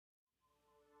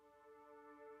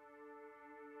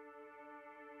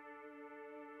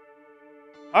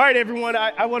All right, everyone,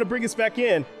 I want to bring us back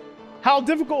in. How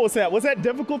difficult was that? Was that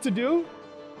difficult to do?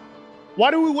 Why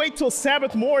do we wait till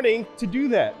Sabbath morning to do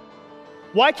that?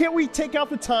 Why can't we take out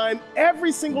the time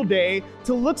every single day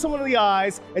to look someone in the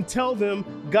eyes and tell them,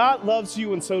 God loves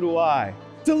you and so do I?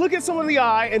 To look at someone in the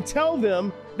eye and tell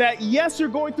them that yes, you're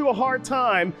going through a hard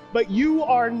time, but you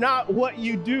are not what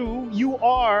you do. You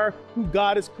are who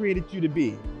God has created you to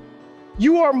be.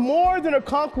 You are more than a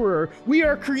conqueror. We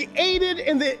are created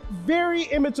in the very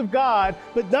image of God,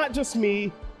 but not just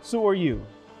me, so are you.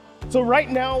 So right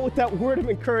now, with that word of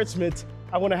encouragement,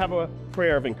 I want to have a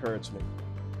prayer of encouragement.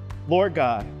 Lord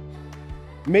God,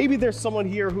 maybe there's someone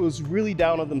here who is really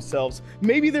down on themselves.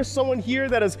 Maybe there's someone here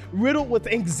that is riddled with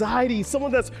anxiety,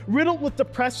 someone that's riddled with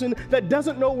depression, that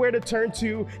doesn't know where to turn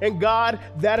to. And God,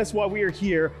 that is why we are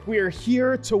here. We are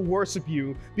here to worship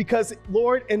you because,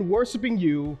 Lord, in worshiping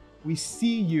you, we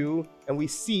see you and we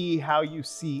see how you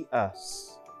see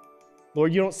us.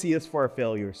 Lord, you don't see us for our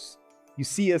failures. You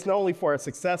see us not only for our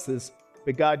successes,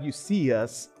 but God, you see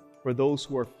us for those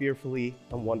who are fearfully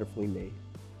and wonderfully made.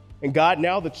 And God,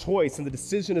 now the choice and the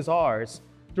decision is ours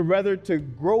to rather to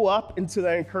grow up into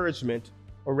that encouragement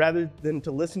or rather than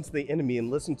to listen to the enemy and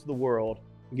listen to the world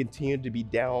and continue to be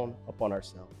down upon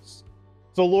ourselves.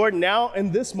 So Lord, now in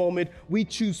this moment, we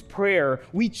choose prayer.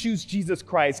 We choose Jesus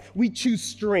Christ. We choose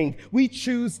strength. We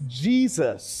choose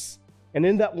Jesus. And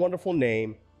in that wonderful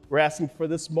name, we're asking for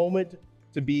this moment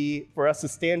to be, for us to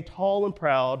stand tall and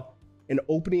proud in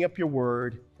opening up your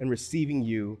word and receiving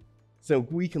you so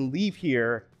we can leave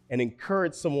here and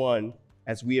encourage someone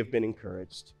as we have been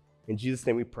encouraged. In Jesus'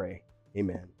 name we pray,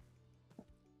 amen.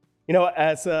 You know,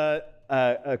 as a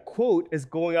quote is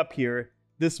going up here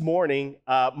this morning,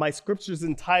 my scripture is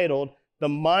entitled, The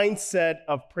Mindset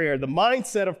of Prayer. The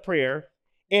Mindset of Prayer.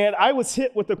 And I was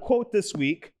hit with a quote this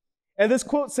week. And this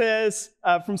quote says,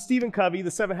 from Stephen Covey, The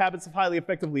 7 Habits of Highly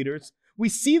Effective Leaders, we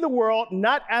see the world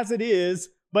not as it is,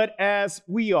 but as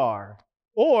we are,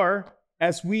 or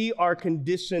as we are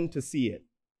conditioned to see it.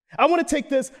 I want to take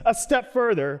this a step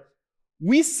further.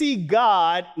 We see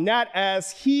God not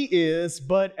as he is,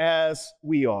 but as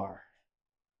we are.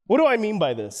 What do I mean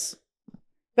by this?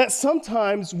 That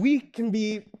sometimes we can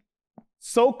be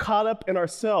so caught up in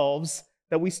ourselves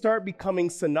that we start becoming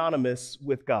synonymous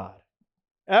with God.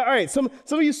 All right, some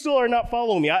of you still are not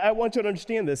following me. I want you to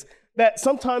understand this, that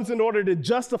sometimes in order to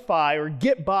justify or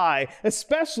get by,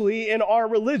 especially in our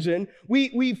religion,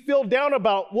 we feel down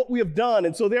about what we have done.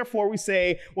 And so therefore we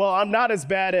say, well, I'm not as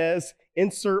bad as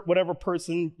insert whatever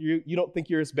person you don't think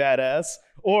you're as bad as.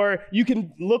 Or you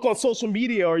can look on social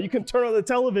media or you can turn on the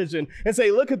television and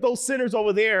say, look at those sinners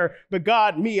over there, but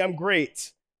God, me, I'm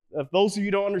great. If those of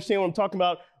you don't understand what I'm talking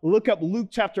about, look up Luke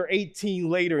chapter 18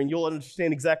 later and you'll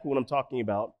understand exactly what I'm talking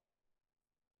about.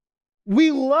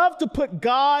 We love to put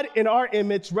God in our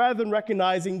image rather than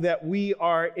recognizing that we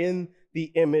are in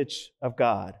the image of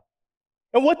God.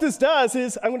 And what this does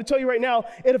is, I'm going to tell you right now,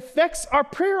 it affects our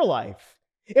prayer life.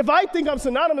 If I think I'm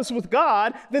synonymous with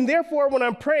God, then therefore when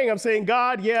I'm praying, I'm saying,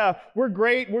 God, yeah, we're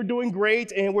great, we're doing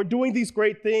great, and we're doing these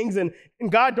great things, and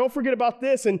God, don't forget about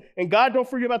this, and God, don't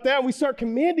forget about that. And we start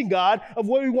commanding God of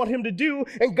what we want him to do,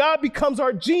 and God becomes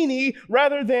our genie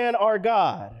rather than our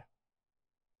God.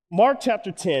 Mark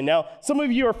chapter 10. Now, some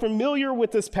of you are familiar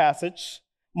with this passage.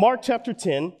 Mark chapter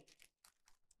 10.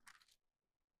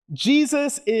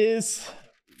 Jesus is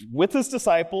with his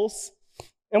disciples,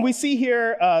 and we see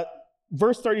here,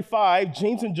 verse 35,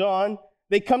 James and John,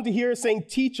 they come to here saying,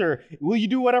 Teacher, will you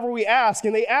do whatever we ask?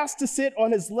 And they ask to sit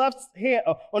on his left hand,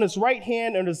 on his right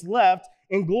hand and his left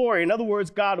in glory. In other words,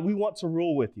 God, we want to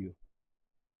rule with you.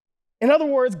 In other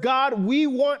words, God, we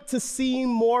want to seem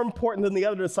more important than the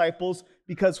other disciples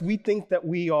because we think that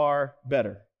we are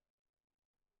better.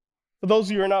 For those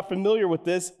of you who are not familiar with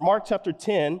this, Mark chapter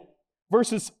 10,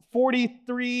 verses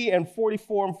 43 and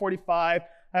 44 and 45,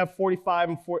 I have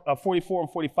 44 and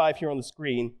 45 here on the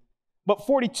screen. But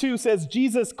 42 says,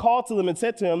 Jesus called to them and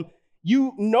said to him,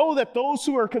 you know that those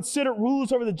who are considered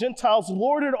rulers over the Gentiles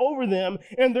lord it over them,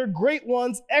 and their great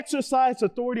ones exercise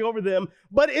authority over them.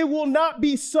 But it will not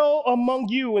be so among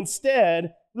you.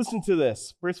 Instead, listen to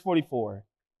this, verse 44.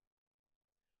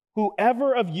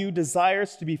 Whoever of you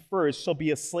desires to be first shall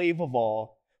be a slave of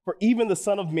all. For even the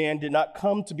Son of Man did not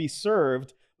come to be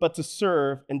served, but to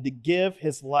serve and to give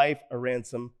his life a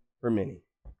ransom for many.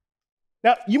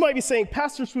 Now, you might be saying,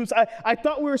 Pastor Swoops, I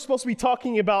thought we were supposed to be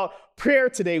talking about prayer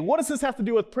today. What does this have to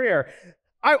do with prayer?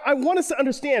 I want us to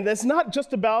understand that it's not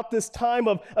just about this time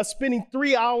of spending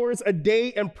 3 hours a day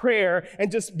in prayer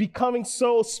and just becoming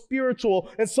so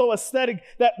spiritual and so aesthetic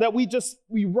that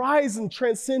we rise and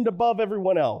transcend above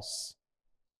everyone else.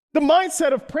 The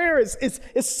mindset of prayer is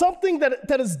something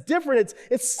that is different.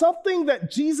 It's something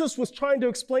that Jesus was trying to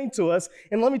explain to us.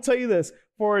 And let me tell you this,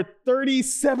 for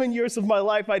 37 years of my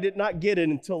life, I did not get it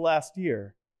until last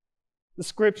year. The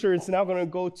scripture is now going to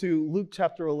go to Luke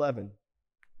chapter 11.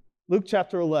 Luke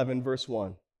chapter 11, verse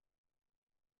 1.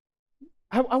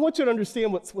 I want you to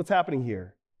understand what's happening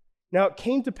here. Now it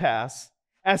came to pass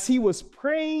as he was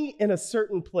praying in a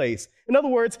certain place. In other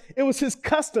words, it was his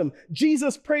custom.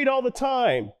 Jesus prayed all the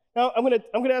time. Now I'm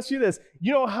gonna ask you this.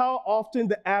 You know how often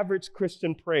the average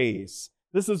Christian prays?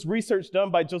 This is research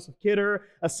done by Joseph Kidder,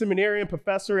 a seminarian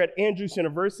professor at Andrews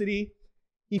University.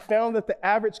 He found that the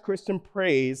average Christian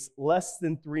prays less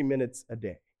than 3 minutes a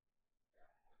day.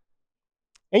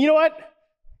 And you know what?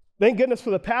 Thank goodness for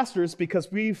the pastors,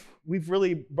 because we've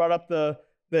really brought up the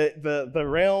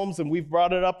realms, and we've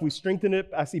brought it up. We strengthened it.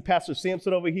 I see Pastor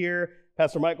Sampson over here,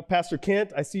 Pastor Michael, Pastor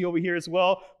Kent. I see you over here as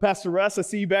well. Pastor Russ, I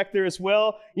see you back there as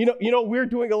well. You know, we're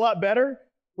doing a lot better.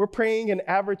 We're praying an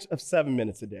average of 7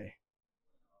 minutes a day.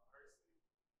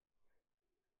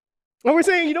 And we're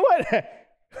saying, you know what?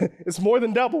 It's more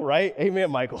than double, right?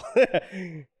 Amen, Michael.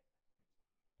 You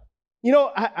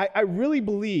know, I really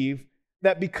believe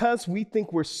that because we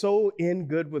think we're so in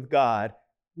good with God,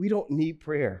 we don't need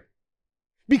prayer.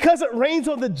 Because it rains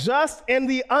on the just and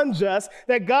the unjust,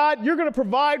 that God, you're going to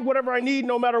provide whatever I need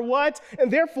no matter what.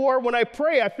 And therefore, when I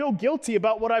pray, I feel guilty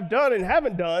about what I've done and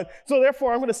haven't done. So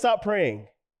therefore, I'm going to stop praying.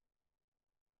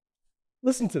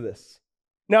 Listen to this.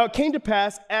 Now, it came to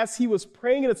pass as he was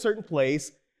praying in a certain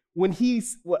place, when he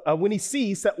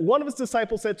ceased, that one of his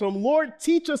disciples said to him, Lord,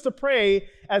 teach us to pray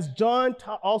as John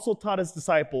also taught his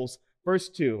disciples. Verse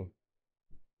 2.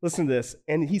 Listen to this.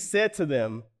 And he said to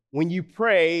them, when you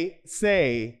pray,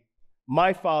 say,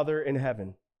 my Father in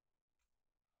heaven.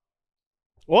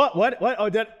 What? Oh,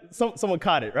 someone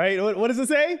caught it, right? What does it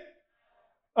say?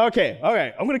 Okay, all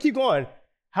right. I'm going to keep going.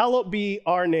 Hallowed be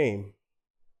our name.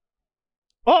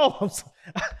 Oh,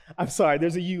 I'm sorry.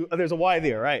 There's a Y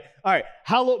there, right? All right.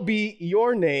 Hallowed be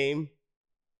your name.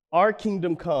 Our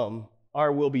kingdom come.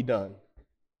 Our will be done.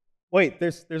 Wait,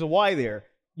 there's a Y there.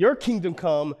 Your kingdom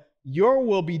come. Your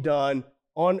will be done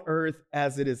on earth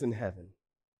as it is in heaven.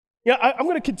 Yeah, I'm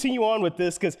going to continue on with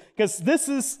this because this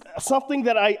is something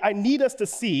that I need us to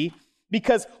see,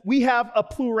 because we have a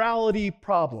plurality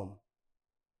problem.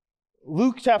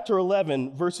 Luke chapter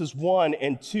 11, verses 1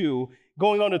 and 2,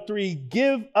 going on to 3,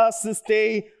 give us this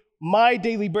day my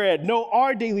daily bread,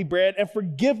 our daily bread, and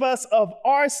forgive us of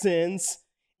our sins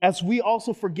as we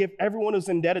also forgive everyone who's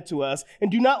indebted to us. And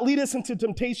do not lead us into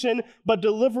temptation, but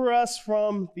deliver us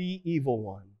from the evil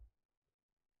one.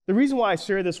 The reason why I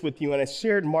share this with you, and I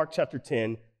shared Mark chapter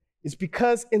 10, is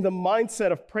because in the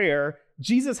mindset of prayer,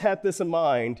 Jesus had this in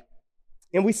mind.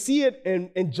 And we see it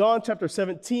in John chapter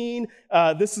 17.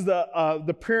 This is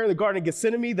the prayer in the Garden of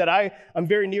Gethsemane that I'm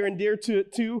very near and dear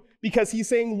to, because he's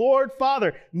saying, Lord,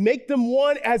 Father, make them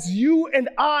one as you and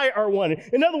I are one.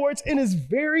 In other words, in his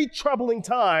very troubling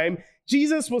time,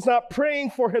 Jesus was not praying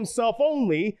for himself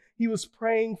only, he was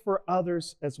praying for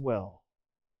others as well.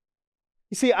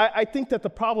 You see, I think that the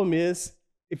problem is,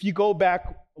 if you go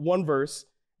back one verse,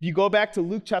 if you go back to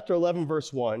Luke chapter 11,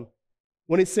 verse 1,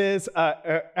 when it says,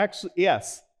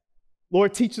 yes,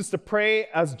 Lord, teach us to pray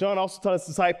as John also taught his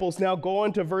disciples. Now go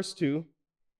on to verse 2.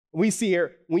 We see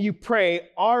here, when you pray,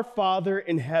 our Father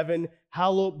in heaven,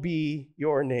 hallowed be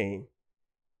your name.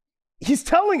 He's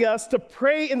telling us to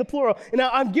pray in the plural. And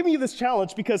now I'm giving you this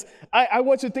challenge because I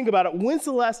want you to think about it. When's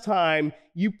the last time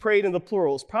you prayed in the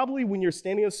plural? It's probably when you're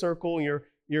standing in a circle and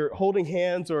you're holding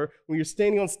hands, or when you're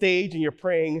standing on stage and you're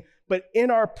praying. But in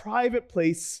our private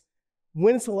place,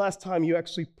 when's the last time you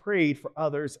actually prayed for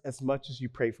others as much as you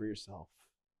pray for yourself?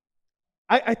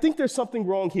 I think there's something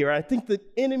wrong here. I think the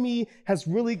enemy has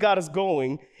really got us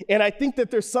going. And I think that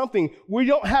there's something, we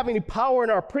don't have any power in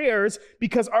our prayers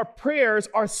because our prayers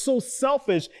are so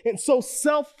selfish and so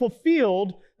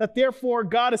self-fulfilled that therefore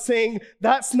God is saying,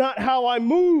 that's not how I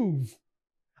move.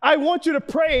 I want you to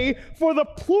pray for the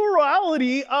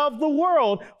plurality of the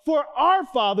world, for our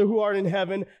Father who art in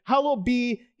heaven, hallowed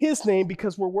be his name,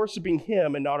 because we're worshiping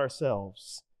him and not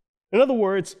ourselves. In other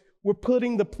words, we're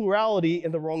putting the plurality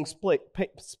in the wrong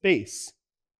space.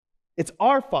 It's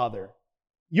our Father.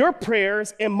 Your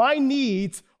prayers and my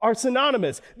needs are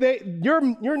synonymous.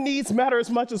 Your needs matter as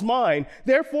much as mine.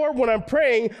 Therefore, when I'm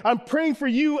praying for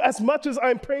you as much as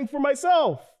I'm praying for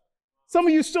myself. Some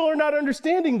of you still are not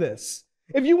understanding this.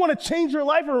 If you want to change your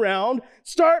life around,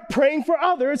 start praying for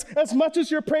others as much as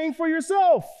you're praying for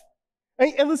yourself.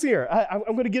 And listen here, I'm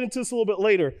going to get into this a little bit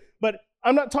later, but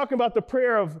I'm not talking about the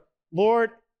prayer of,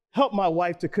 Lord, help my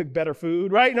wife to cook better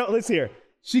food, right? No, listen here.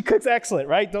 She cooks excellent,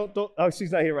 right? Don't. Oh,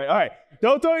 she's not here, right? All right.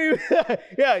 Don't you?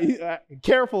 Yeah.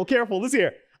 Careful. Listen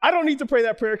here. I don't need to pray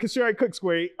that prayer because she already cooks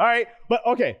great. All right. But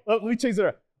okay, let me change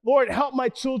it. Lord, help my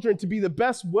children to be the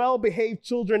best, well-behaved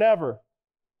children ever.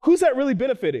 Who's that really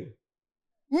benefiting?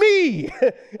 Me.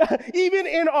 Even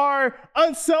in our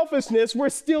unselfishness, we're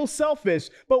still selfish.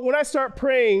 But when I start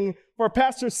praying for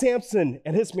Pastor Sampson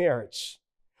and his marriage,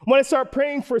 when I start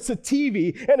praying for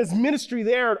Sativi and his ministry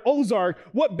there at Ozark,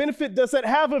 what benefit does that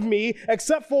have of me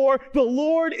except for the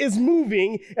Lord is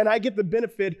moving and I get the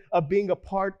benefit of being a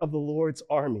part of the Lord's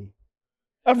army?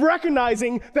 Of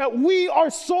recognizing that we are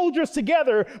soldiers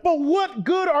together, but what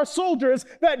good are soldiers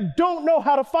that don't know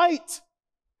how to fight?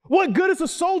 What good is a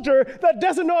soldier that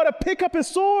doesn't know how to pick up his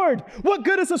sword? What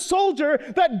good is a soldier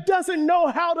that doesn't know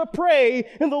how to pray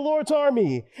in the Lord's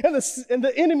army? And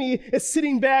the enemy is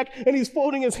sitting back and he's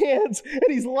folding his hands and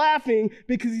he's laughing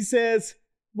because he says,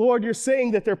 Lord, you're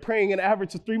saying that they're praying an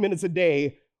average of 3 minutes a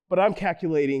day, but I'm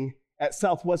calculating at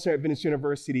Southwestern Adventist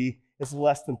University it's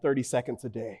less than 30 seconds a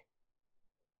day.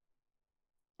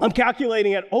 I'm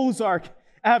calculating at Ozark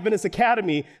Adventist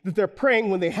Academy that they're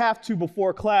praying when they have to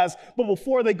before class, but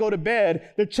before they go to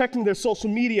bed, they're checking their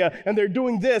social media and they're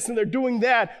doing this and they're doing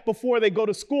that before they go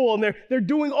to school and they're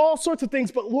doing all sorts of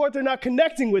things, but Lord, they're not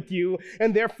connecting with you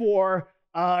and therefore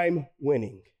I'm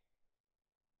winning.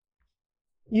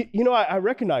 You know, I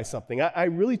recognize something. I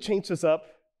really changed this up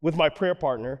with my prayer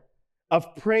partner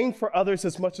of praying for others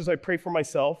as much as I pray for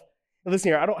myself. And listen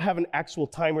here, I don't have an actual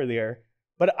timer there,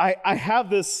 but I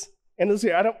have this. And listen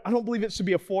here, I don't believe it should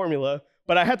be a formula,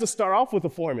 but I had to start off with a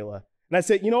formula. And I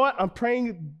said, you know what? I'm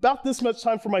praying about this much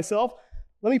time for myself.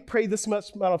 Let me pray this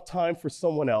much amount of time for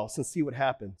someone else and see what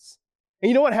happens. And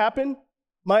you know what happened?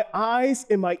 My eyes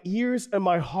and my ears and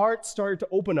my heart started to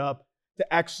open up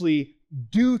to actually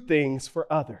do things for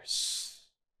others.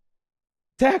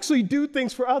 To actually do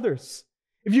things for others.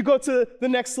 If you go to the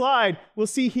next slide, we'll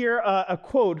see here a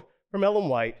quote from Ellen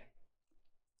White.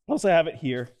 I also have it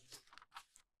here.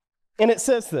 And it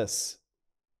says this: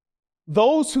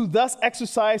 those who thus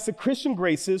exercise the Christian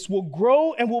graces will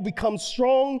grow and will become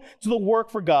strong to the work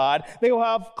for God. They will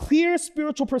have clear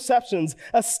spiritual perceptions,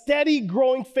 a steady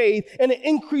growing faith, and an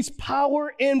increased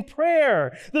power in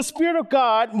prayer. The Spirit of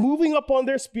God moving upon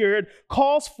their spirit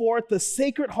calls forth the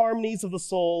sacred harmonies of the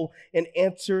soul and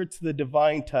answer to the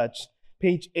divine touch.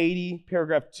 Page 80,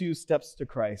 paragraph 2, Steps to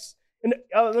Christ. And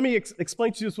let me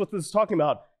explain to you what this is talking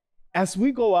about. As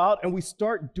we go out and we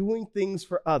start doing things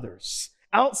for others,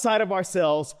 outside of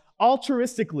ourselves,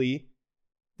 altruistically,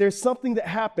 there's something that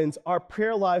happens. Our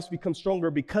prayer lives become stronger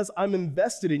because I'm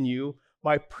invested in you.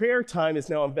 My prayer time is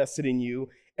now invested in you.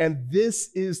 And this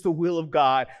is the will of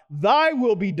God. Thy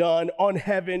will be done on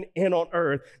heaven and on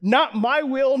earth. Not my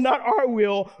will, not our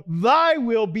will. Thy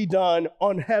will be done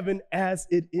on heaven as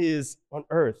it is on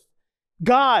earth.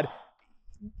 God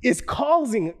is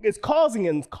calling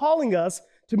us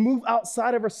to move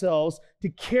outside of ourselves, to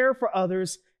care for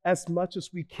others as much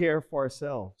as we care for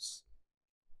ourselves.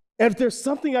 And if there's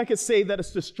something I could say that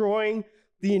is destroying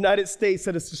the United States,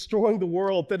 that is destroying the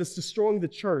world, that is destroying the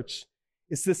church,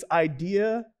 it's this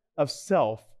idea of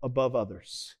self above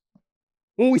others.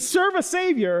 When we serve a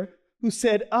Savior who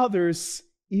said others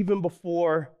even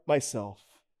before myself.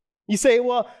 You say,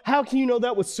 well, how can you know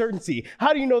that with certainty?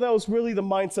 How do you know that was really the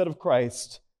mindset of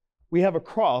Christ? We have a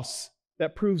cross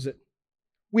that proves it.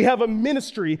 We have a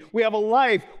ministry, we have a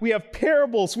life, we have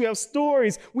parables, we have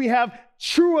stories, we have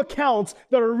true accounts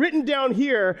that are written down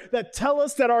here that tell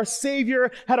us that our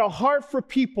Savior had a heart for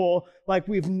people like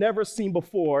we've never seen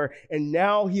before. And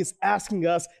now he is asking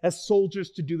us as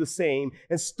soldiers to do the same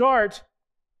and start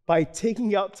by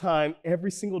taking out time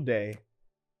every single day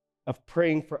of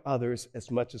praying for others as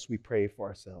much as we pray for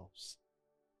ourselves.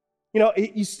 You know,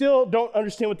 you still don't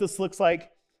understand what this looks like.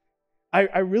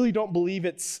 I really don't believe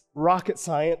it's rocket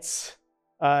science.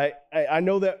 I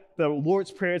know that the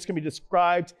Lord's Prayer is going to be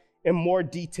described in more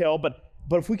detail, but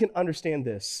if we can understand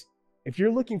this, if you're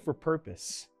looking for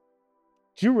purpose,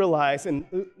 do you realize, and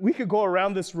we could go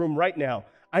around this room right now,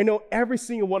 I know every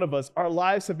single one of us, our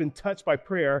lives have been touched by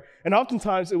prayer, and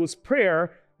oftentimes it was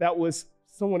prayer that was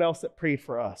someone else that prayed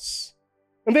for us.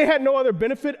 And they had no other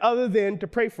benefit other than to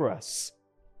pray for us.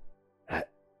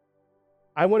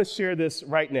 I want to share this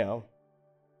right now.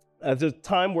 There's a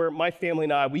time where my family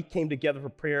and we came together for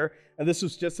prayer, and this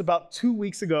was just about 2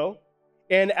 weeks ago.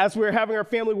 And as we were having our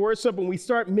family worship, and we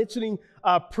start mentioning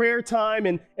prayer time,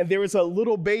 and there was a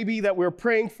little baby that we were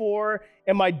praying for,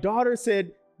 and my daughter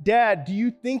said, Dad, do you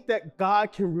think that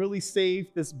God can really save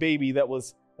this baby that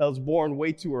was born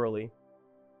way too early?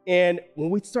 And when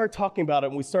we start talking about it,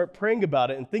 and we start praying about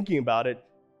it and thinking about it,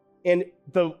 and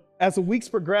as the weeks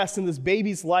progressed and this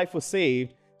baby's life was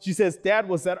saved, she says, Dad,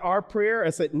 was that our prayer? I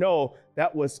said, no,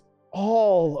 that was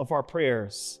all of our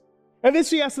prayers. And then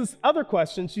she asks this other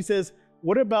question. She says,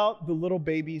 what about the little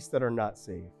babies that are not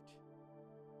saved?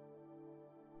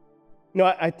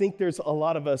 I think there's a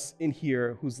lot of us in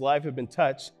here whose life have been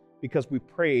touched because we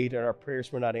prayed and our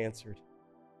prayers were not answered.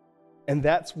 And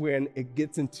that's when it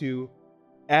gets into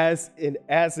as it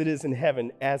is in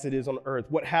heaven, as it is on earth.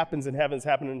 What happens in heaven is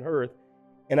happening on earth.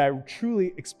 And I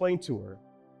truly explained to her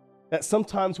that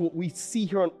sometimes what we see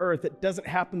here on earth, it doesn't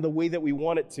happen the way that we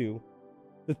want it to.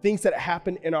 The things that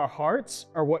happen in our hearts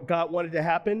are what God wanted to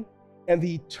happen. And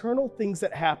the eternal things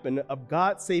that happen of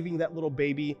God saving that little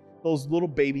baby, those little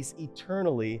babies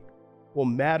eternally, will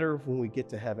matter when we get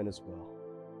to heaven as well.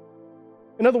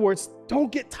 In other words,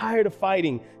 don't get tired of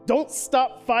fighting. Don't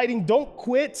stop fighting. Don't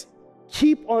quit.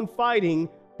 Keep on fighting.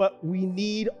 But we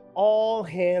need all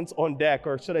hands on deck,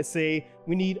 or should I say,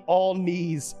 we need all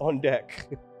knees on deck.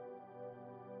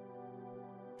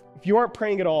 If you aren't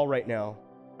praying at all right now,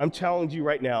 I'm challenging you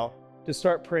right now to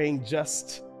start praying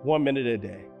just 1 minute a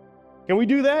day. Can we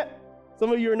do that?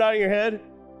 Some of you are nodding your head.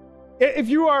 If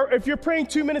you're praying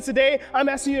 2 minutes a day, I'm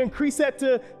asking you to increase that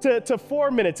to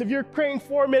 4 minutes. If you're praying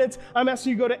 4 minutes, I'm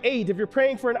asking you to go to 8. If you're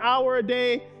praying for an hour a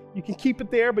day, you can keep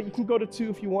it there, but you can go to 2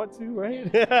 if you want to,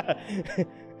 right?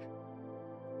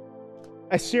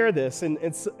 I share this, and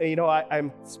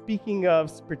I'm speaking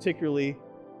of particularly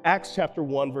Acts chapter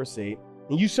 1, verse 8.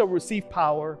 And you shall receive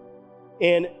power,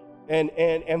 and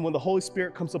when the Holy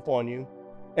Spirit comes upon you.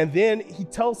 And then he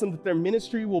tells them that their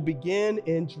ministry will begin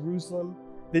in Jerusalem,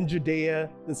 then Judea,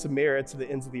 then Samaria, to the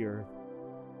ends of the earth.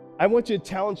 I want you to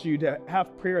challenge you to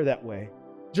have prayer that way.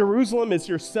 Jerusalem is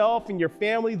yourself and your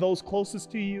family, those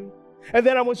closest to you. And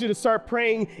then I want you to start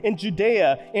praying in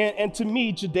Judea. And to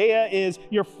me, Judea is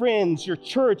your friends, your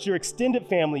church, your extended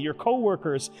family, your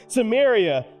coworkers.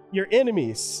 Samaria, your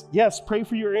enemies. Yes, pray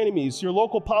for your enemies, your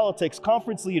local politics,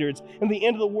 conference leaders, and the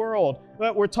end of the world.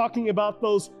 We're talking about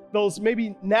those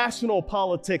maybe national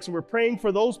politics. We're praying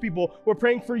for those people. We're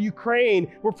praying for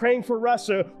Ukraine. We're praying for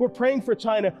Russia. We're praying for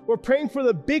China. We're praying for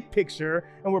the big picture,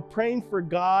 and we're praying for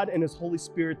God and His Holy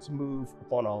Spirit to move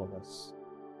upon all of us.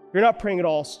 If you're not praying at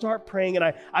all, start praying,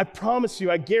 and I promise you,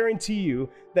 I guarantee you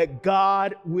that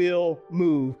God will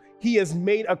move. He has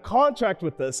made a contract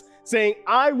with us saying,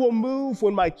 I will move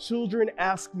when my children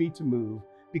ask me to move,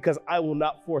 because I will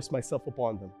not force myself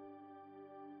upon them.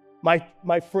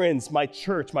 My friends, my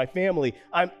church, my family,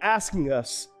 I'm asking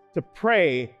us to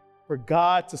pray for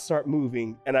God to start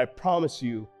moving, and I promise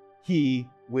you, He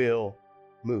will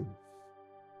move.